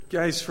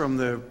guys from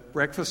the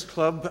Breakfast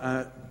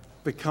Club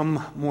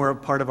become more a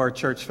part of our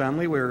church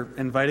family. We're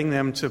inviting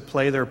them to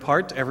play their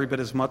part every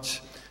bit as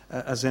much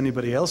as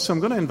anybody else. So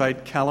I'm going to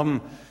invite Callum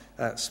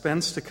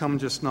Spence to come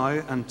just now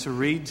and to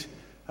read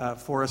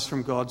for us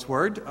from God's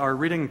Word. Our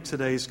reading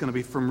today is going to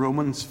be from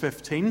Romans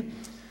 15.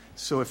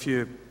 So if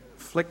you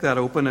flick that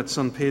open, it's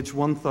on page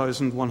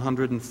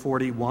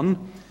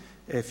 1141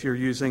 if you're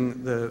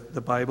using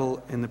the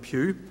Bible in the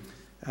pew.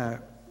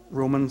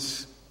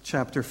 Romans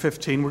chapter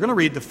 15. We're going to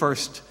read the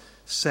first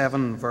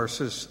 7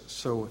 verses,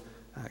 so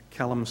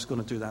Callum's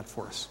going to do that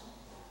for us.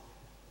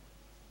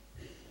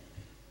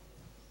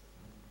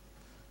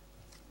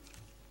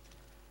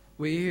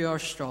 We who are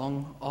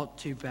strong ought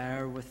to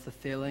bear with the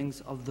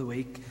failings of the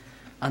weak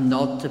and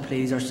not to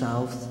please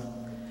ourselves.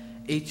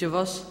 Each of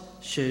us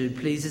should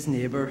please his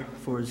neighbour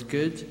for his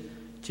good,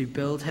 to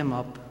build him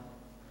up.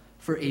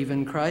 For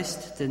even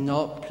Christ did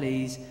not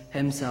please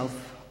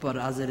himself, but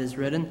as it is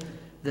written,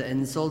 the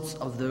insults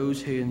of those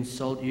who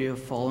insult you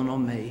have fallen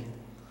on me.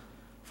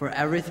 For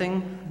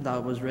everything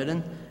that was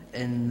written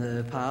in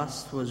the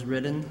past was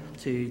written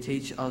to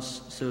teach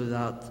us, so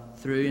that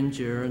through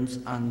endurance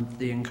and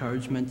the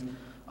encouragement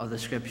of the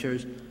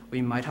Scriptures we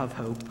might have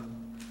hope.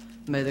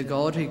 May the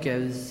God who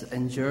gives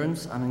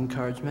endurance and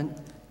encouragement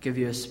give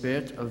you a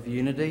spirit of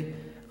unity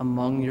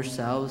among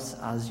yourselves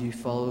as you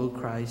follow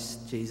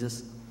Christ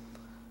Jesus.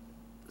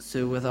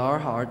 So with our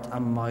heart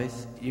and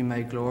mouth you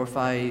may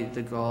glorify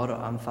the God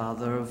and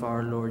Father of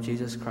our Lord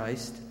Jesus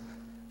Christ.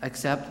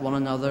 Accept one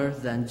another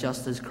then,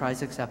 just as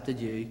Christ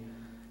accepted you,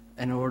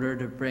 in order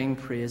to bring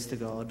praise to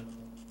God.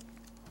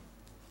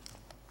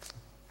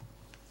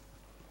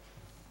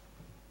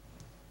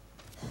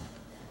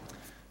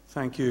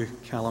 Thank you,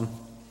 Callum.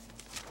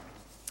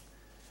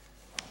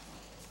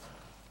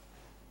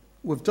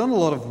 We've done a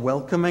lot of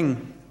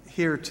welcoming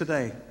here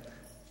today.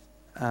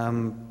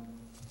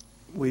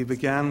 We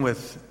began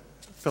with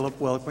Philip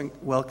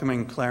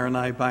welcoming Claire and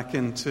I back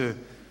into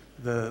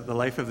the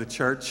life of the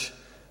church,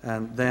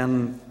 and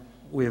then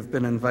we have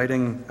been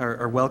inviting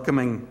or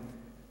welcoming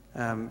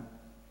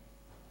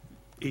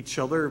each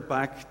other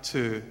back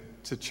to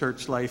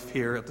church life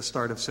here at the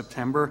start of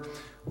September.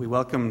 We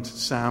welcomed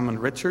Sam and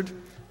Richard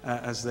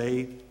as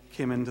they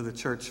came into the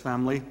church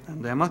family,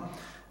 and Emma,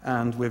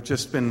 and we've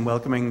just been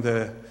welcoming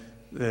the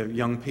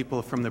young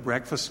people from the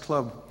Breakfast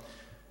Club.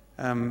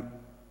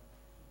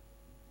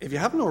 If you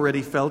haven't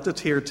already felt it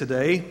here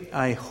today,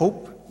 I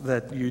hope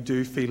that you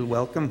do feel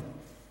welcome.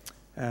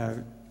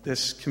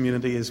 This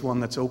community is one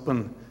that's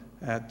open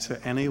to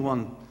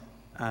anyone,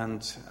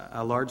 and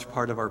a large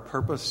part of our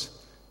purpose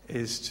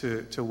is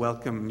to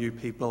welcome new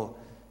people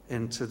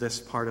into this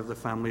part of the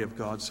family of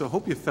God. So I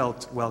hope you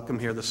felt welcome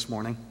here this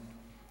morning.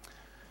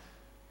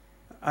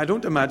 I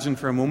don't imagine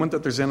for a moment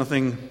that there's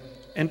anything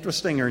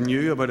interesting or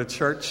new about a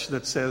church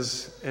that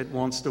says it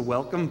wants to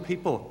welcome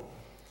people.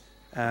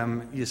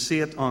 You see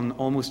it on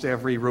almost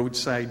every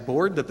roadside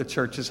board that the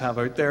churches have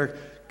out there.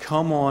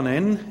 Come on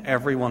in,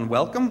 everyone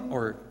welcome,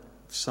 or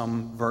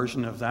some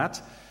version of that.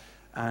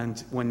 And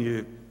when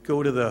you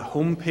go to the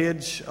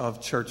homepage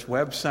of church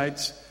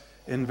websites,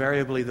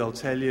 invariably they'll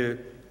tell you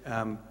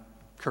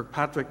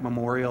Kirkpatrick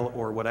Memorial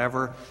or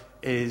whatever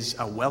is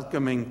a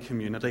welcoming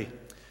community.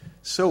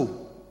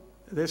 So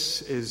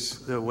this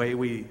is the way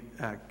we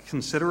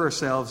consider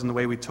ourselves and the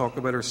way we talk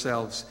about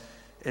ourselves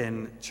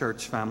in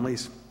church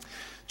families.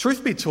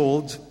 Truth be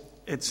told,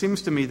 it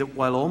seems to me that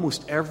while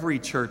almost every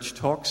church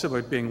talks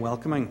about being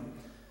welcoming,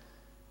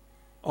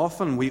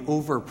 often we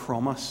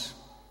overpromise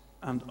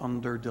and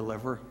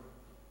underdeliver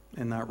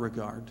in that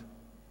regard.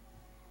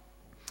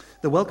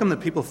 The welcome that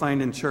people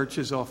find in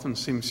churches often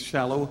seems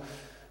shallow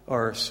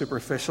or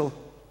superficial.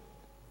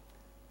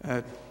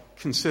 It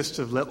consists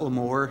of little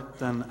more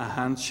than a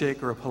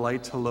handshake or a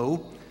polite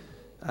hello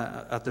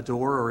at the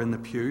door or in the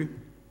pew.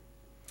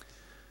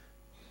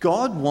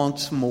 God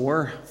wants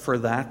more for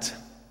that.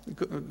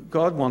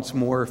 God wants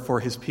more for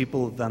his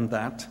people than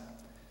that.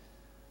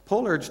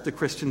 Paul urged the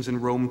Christians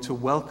in Rome to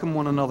welcome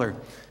one another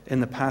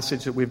in the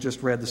passage that we've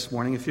just read this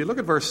morning. If you look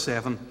at verse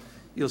 7,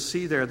 you'll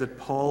see there that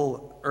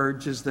Paul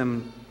urges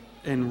them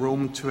in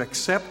Rome to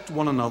accept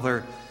one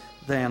another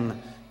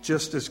then,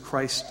 just as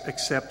Christ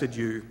accepted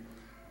you,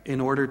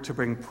 in order to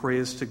bring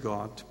praise to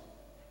God.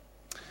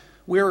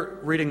 We're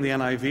reading the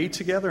NIV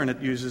together, and it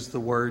uses the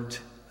word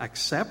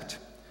accept.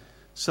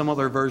 Some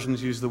other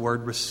versions use the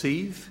word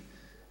receive.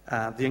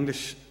 The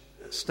English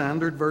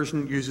Standard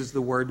Version uses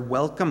the word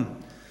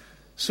welcome.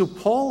 So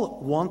Paul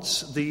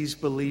wants these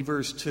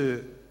believers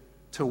to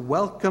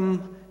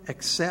welcome,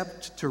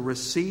 accept, to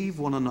receive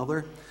one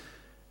another.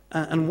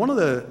 And one of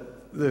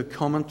the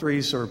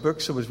commentaries or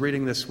books I was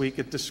reading this week,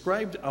 it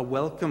described a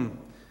welcome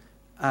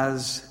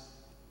as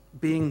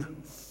being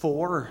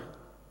for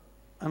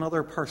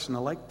another person. I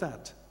like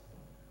that.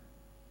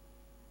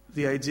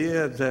 The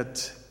idea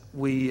that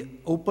we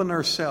open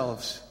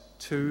ourselves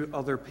to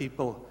other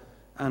people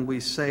and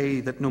we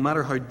say that no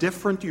matter how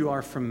different you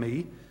are from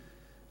me,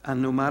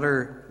 and no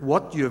matter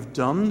what you have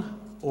done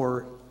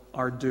or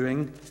are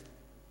doing,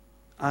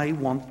 I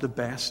want the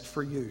best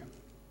for you.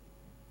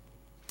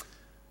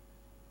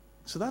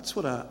 So that's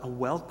what a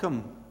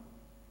welcome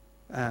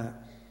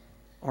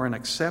or an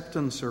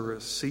acceptance or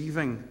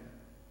receiving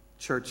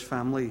church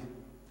family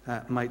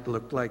might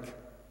look like.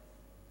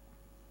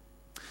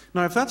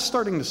 Now, if that's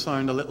starting to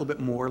sound a little bit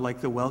more like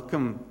the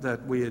welcome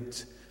that we'd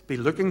be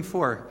looking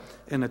for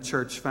in a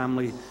church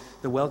family,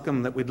 the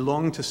welcome that we'd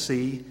long to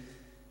see,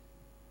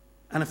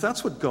 and if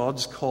that's what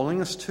God's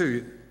calling us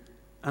to,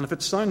 and if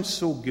it sounds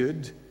so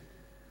good,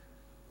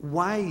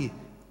 why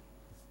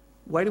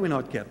do we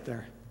not get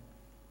there?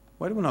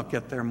 Why do we not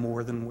get there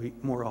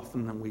more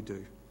often than we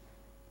do?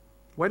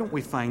 Why don't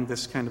we find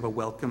this kind of a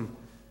welcome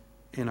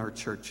in our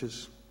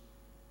churches?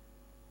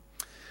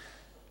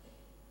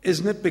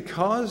 Isn't it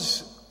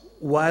because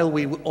while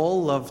we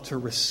all love to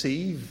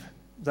receive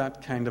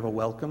that kind of a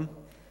welcome,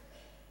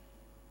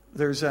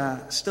 there's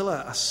still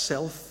a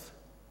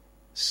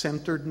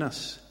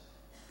self-centeredness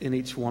in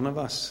each one of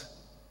us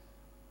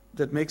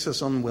that makes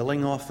us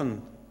unwilling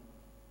often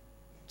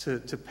to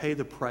pay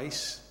the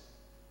price,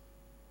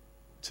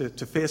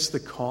 to face the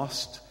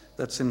cost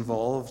that's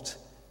involved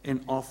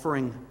in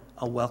offering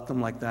a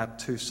welcome like that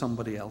to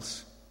somebody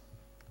else.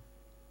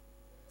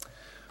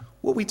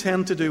 What we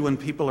tend to do when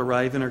people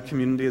arrive in our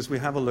community is we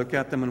have a look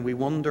at them and we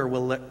wonder,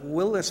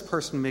 will this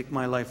person make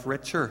my life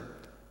richer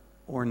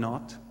or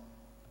not?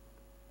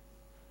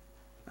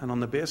 And on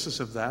the basis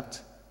of that,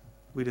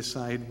 we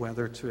decide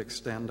whether to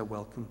extend a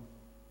welcome.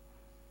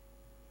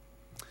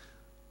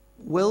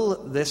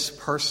 Will this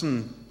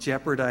person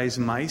jeopardize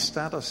my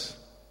status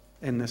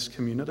in this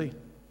community?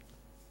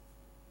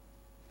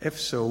 If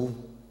so,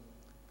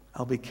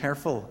 I'll be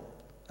careful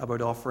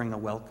about offering a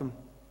welcome.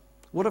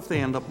 What if they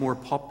end up more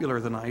popular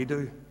than I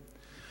do?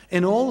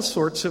 In all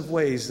sorts of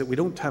ways that we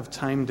don't have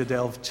time to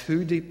delve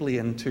too deeply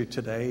into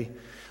today,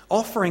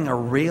 offering a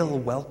real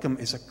welcome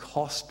is a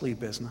costly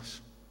business.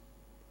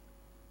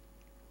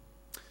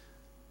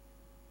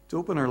 To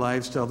open our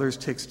lives to others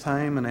takes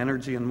time and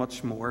energy and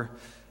much more.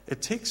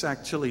 It takes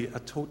actually a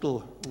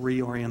total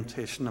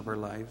reorientation of our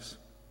lives.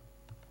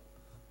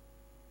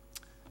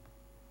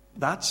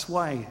 That's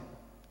why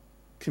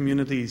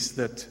communities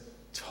that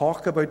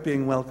talk about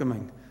being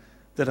welcoming,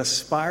 that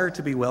aspire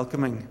to be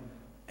welcoming,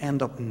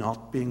 end up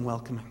not being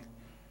welcoming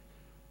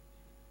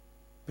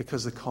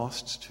because the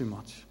cost's too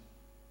much.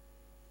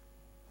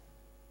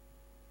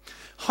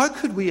 How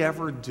could we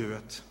ever do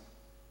it?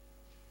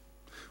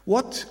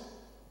 What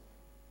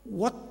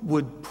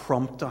would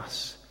prompt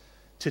us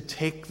to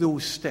take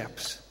those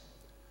steps,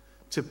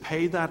 to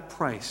pay that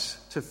price,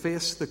 to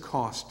face the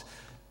cost,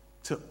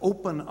 to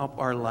open up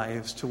our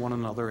lives to one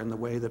another in the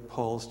way that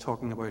Paul's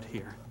talking about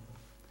here?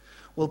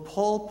 Well,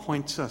 Paul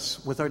points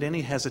us without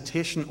any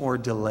hesitation or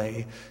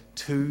delay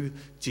to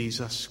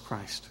Jesus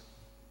Christ.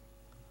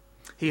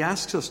 He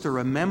asks us to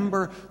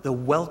remember the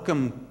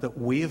welcome that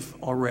we've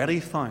already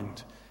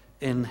found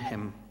in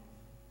him.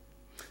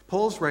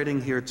 Paul's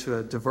writing here to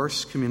a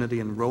diverse community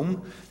in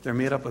Rome. They're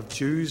made up of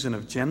Jews and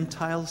of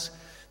Gentiles.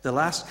 The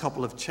last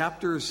couple of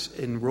chapters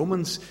in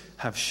Romans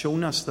have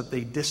shown us that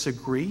they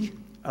disagree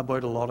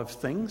about a lot of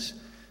things.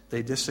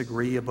 They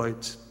disagree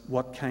about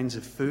what kinds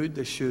of food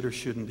they should or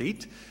shouldn't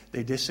eat.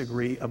 They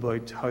disagree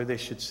about how they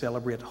should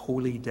celebrate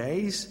holy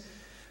days.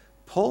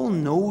 Paul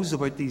knows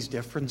about these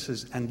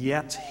differences, and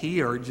yet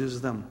he urges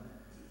them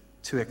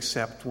to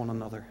accept one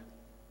another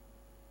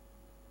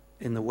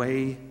in the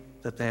way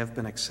that they have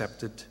been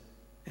accepted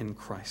in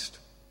Christ.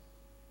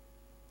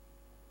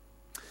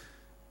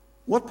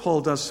 What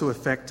Paul does so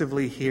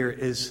effectively here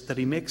is that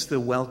he makes the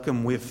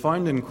welcome we've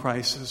found in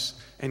Christ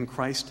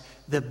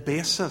the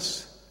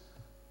basis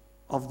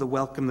of the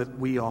welcome that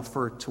we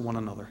offer to one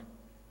another.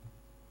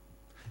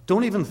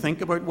 Don't even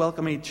think about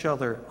welcoming each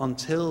other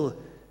until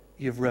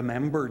you've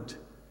remembered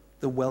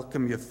the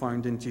welcome you've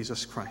found in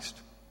Jesus Christ.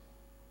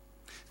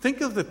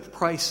 Think of the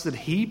price that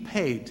he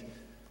paid,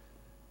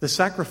 the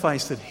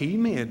sacrifice that he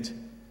made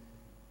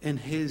in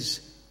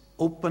his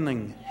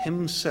opening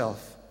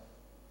himself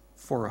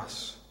for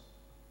us.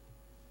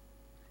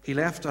 He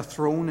left a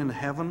throne in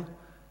heaven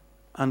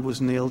and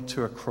was nailed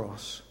to a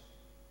cross,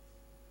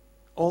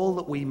 all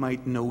that we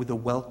might know the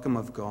welcome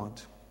of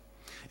God.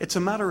 It's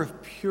a matter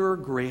of pure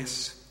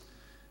grace,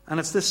 and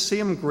it's this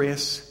same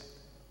grace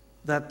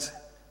that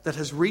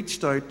has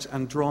reached out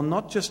and drawn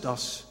not just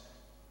us,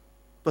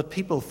 but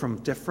people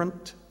from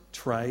different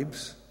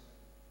tribes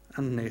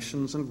and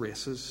nations and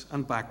races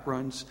and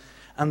backgrounds.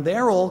 And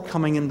they're all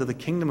coming into the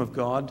kingdom of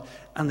God,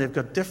 and they've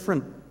got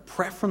different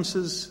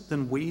preferences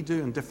than we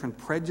do and different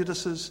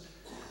prejudices.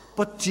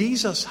 But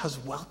Jesus has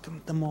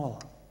welcomed them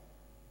all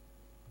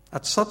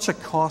at such a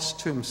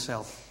cost to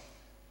himself.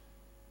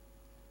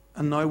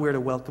 And now we're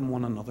to welcome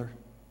one another,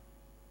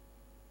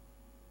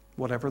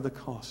 whatever the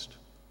cost.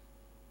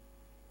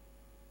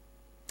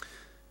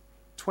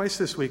 Twice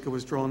this week I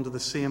was drawn to the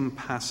same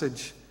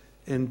passage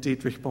in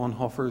Dietrich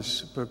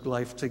Bonhoeffer's book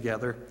Life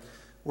Together,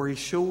 where he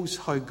shows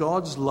how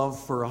God's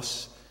love for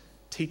us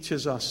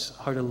teaches us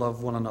how to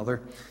love one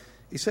another.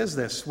 He says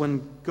this: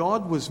 when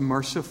God was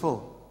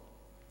merciful,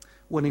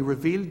 when he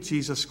revealed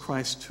Jesus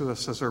Christ to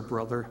us as our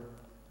brother,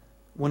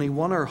 when he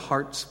won our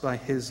hearts by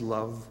his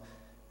love,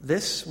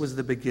 This was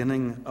the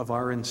beginning of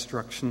our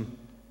instruction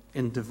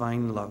in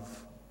divine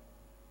love.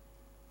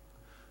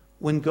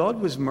 When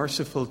God was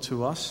merciful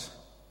to us,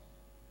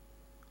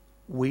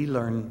 we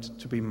learned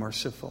to be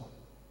merciful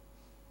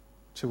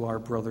to our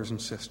brothers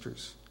and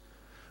sisters.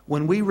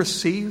 When we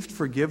received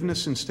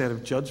forgiveness instead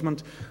of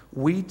judgment,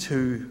 we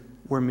too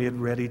were made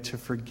ready to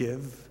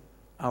forgive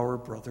our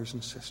brothers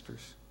and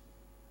sisters.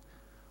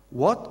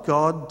 What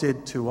God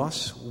did to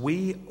us,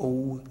 we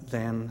owe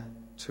then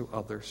to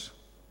others.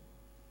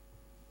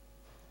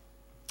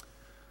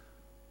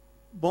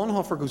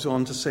 Bonhoeffer goes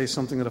on to say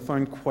something that I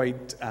found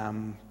quite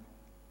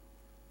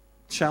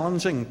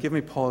challenging. Give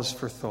me pause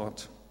for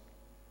thought.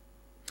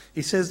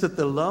 He says that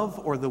the love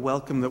or the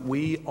welcome that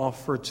we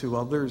offer to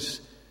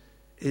others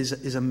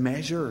is a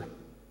measure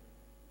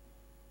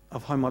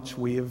of how much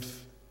we have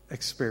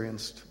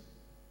experienced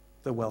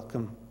the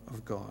welcome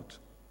of God.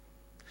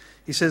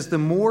 He says the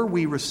more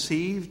we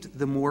received,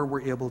 the more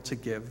we're able to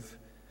give.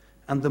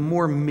 And the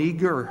more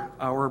meager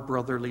our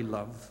brotherly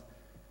love,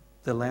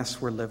 the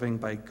less we're living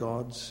by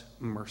God's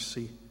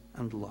mercy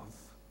and love.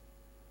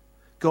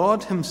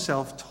 God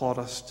himself taught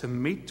us to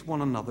meet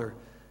one another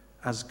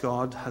as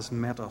God has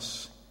met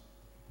us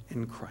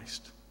in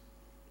Christ.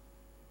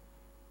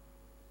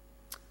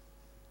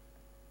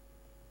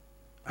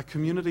 A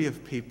community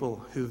of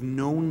people who've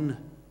known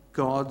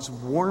God's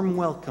warm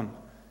welcome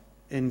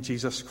in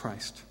Jesus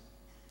Christ.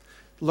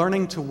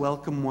 Learning to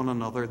welcome one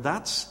another,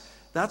 that's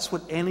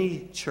what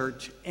any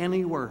church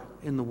anywhere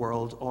in the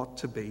world ought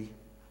to be.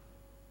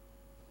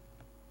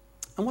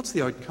 And what's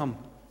the outcome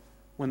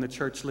when the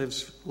church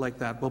lives like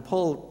that? Well,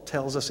 Paul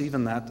tells us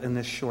even that in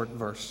this short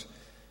verse.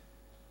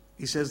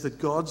 He says that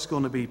God's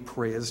going to be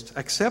praised.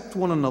 Accept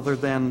one another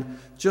then,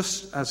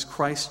 just as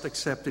Christ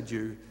accepted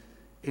you,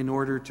 in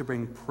order to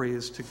bring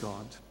praise to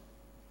God.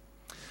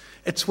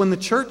 It's when the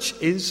church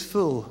is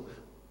full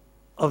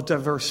of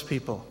diverse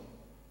people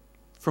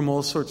from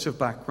all sorts of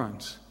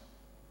backgrounds,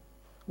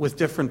 with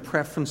different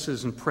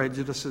preferences and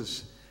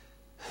prejudices,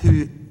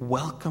 who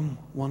welcome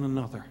one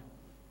another.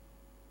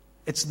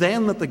 It's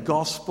then that the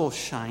gospel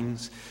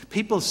shines.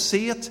 People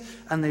see it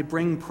and they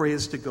bring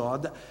praise to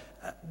God.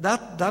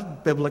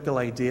 That biblical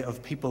idea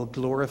of people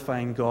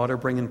glorifying God or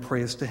bringing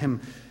praise to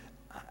him,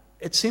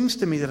 it seems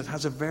to me that it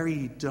has a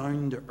very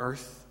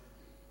down-to-earth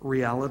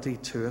reality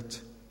to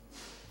it.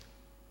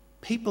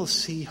 People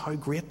see how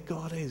great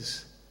God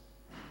is,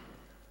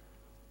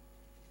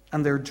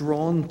 and they're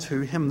drawn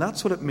to him.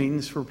 That's what it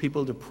means for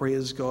people to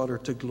praise God or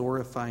to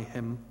glorify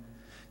him.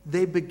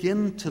 They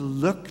begin to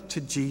look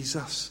to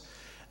Jesus,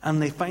 and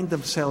they find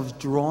themselves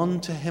drawn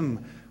to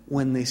him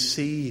when they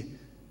see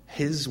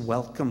his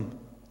welcome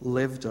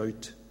lived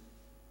out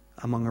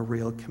among a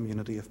real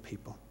community of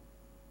people.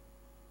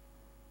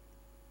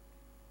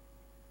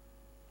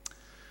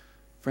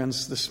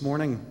 Friends, this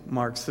morning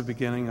marks the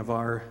beginning of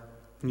our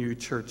new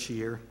church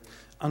year,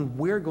 and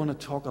we're going to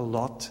talk a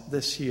lot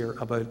this year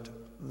about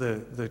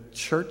the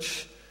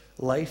church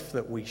life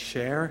that we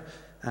share,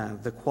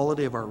 the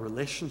quality of our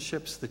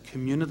relationships, the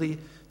community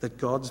that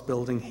God's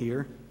building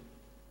here.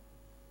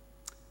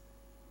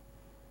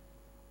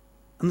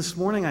 And this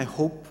morning I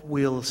hope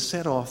we'll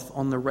set off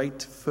on the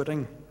right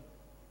footing.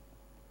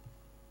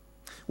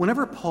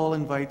 Whenever Paul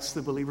invites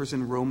the believers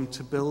in Rome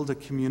to build a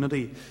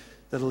community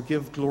that'll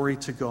give glory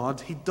to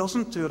God, he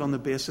doesn't do it on the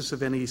basis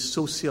of any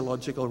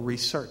sociological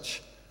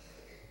research.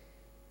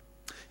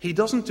 He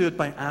doesn't do it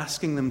by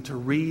asking them to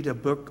read a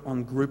book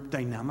on group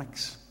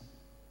dynamics.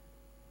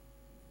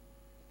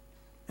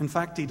 In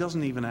fact, he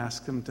doesn't even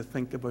ask them to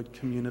think about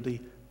community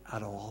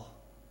at all,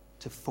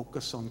 to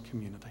focus on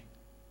community.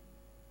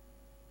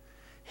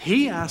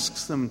 He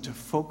asks them to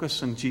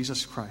focus on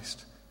Jesus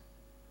Christ,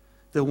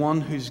 the one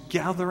who's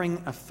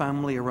gathering a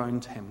family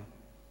around him.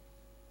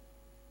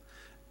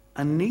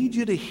 I need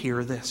you to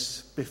hear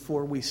this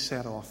before we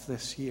set off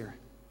this year.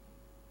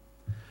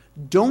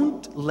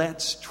 Don't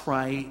let's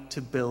try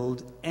to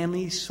build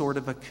any sort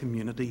of a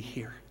community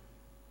here.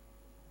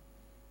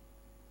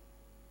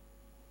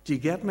 Do you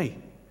get me?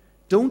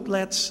 Don't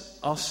let's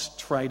us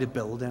try to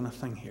build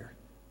anything here.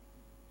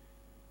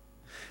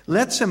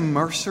 Let's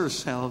immerse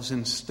ourselves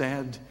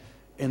instead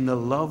in the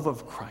love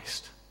of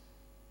Christ.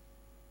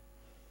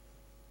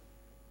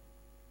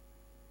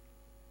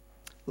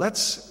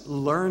 Let's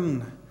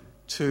learn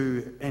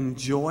to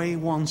enjoy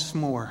once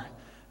more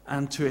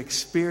and to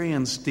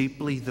experience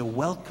deeply the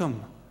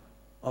welcome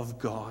of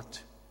God.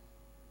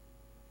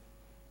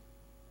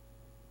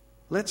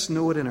 Let's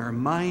know it in our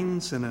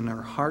minds and in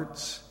our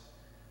hearts,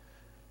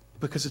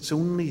 because it's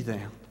only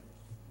then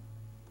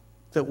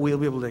that we'll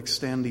be able to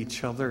extend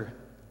each other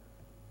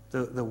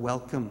the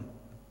welcome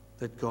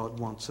that God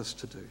wants us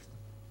to do.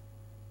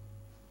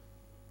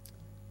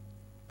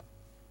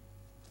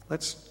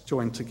 Let's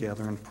join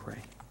together and pray.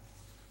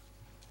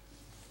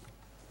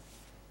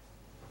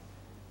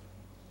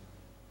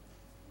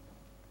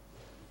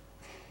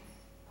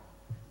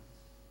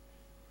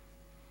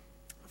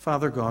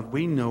 Father God,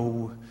 we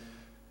know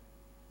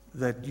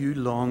that you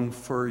long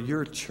for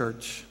your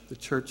church, the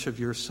church of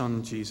your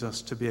Son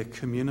Jesus, to be a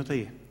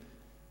community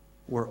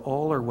where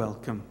all are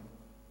welcome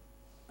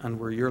and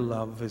where your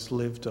love is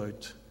lived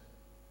out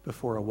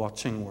before a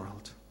watching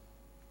world.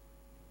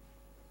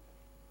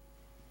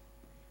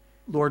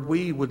 Lord,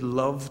 we would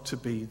love to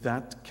be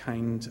that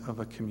kind of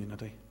a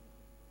community.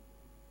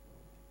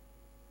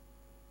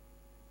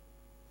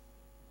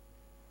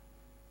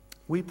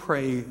 We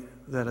pray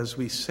that as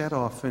we set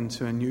off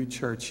into a new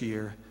church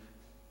year,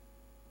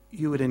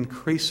 you would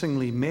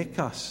increasingly make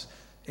us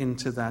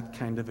into that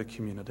kind of a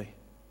community.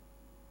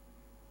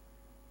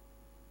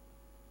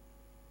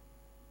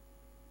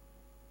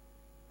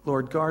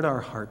 Lord, guard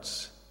our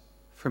hearts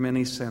from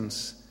any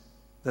sense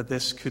that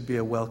this could be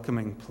a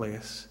welcoming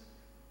place,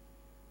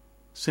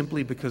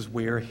 simply because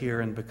we're here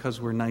and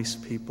because we're nice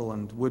people,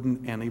 and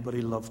wouldn't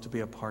anybody love to be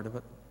a part of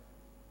it?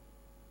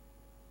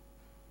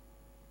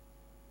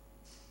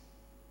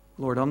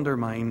 Lord,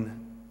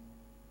 undermine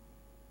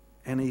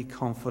any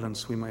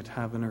confidence we might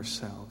have in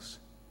ourselves.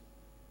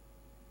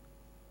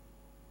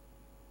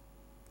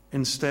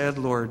 Instead,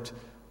 Lord,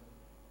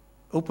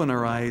 open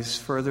our eyes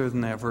further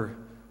than ever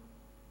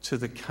to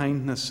the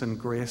kindness and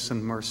grace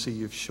and mercy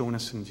you've shown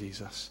us in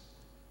Jesus.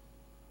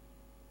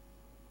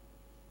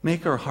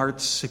 Make our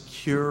hearts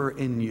secure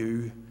in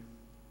you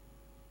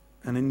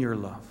and in your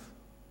love.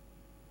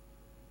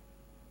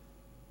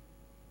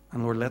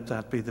 And Lord, let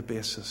that be the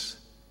basis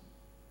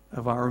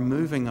of our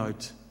moving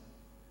out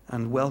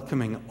and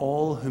welcoming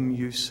all whom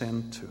you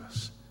send to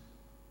us.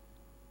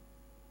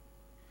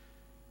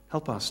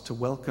 Help us to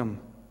welcome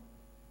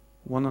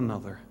one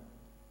another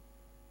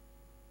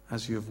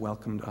as you have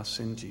welcomed us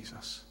in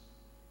Jesus.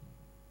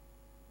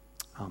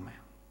 Amen.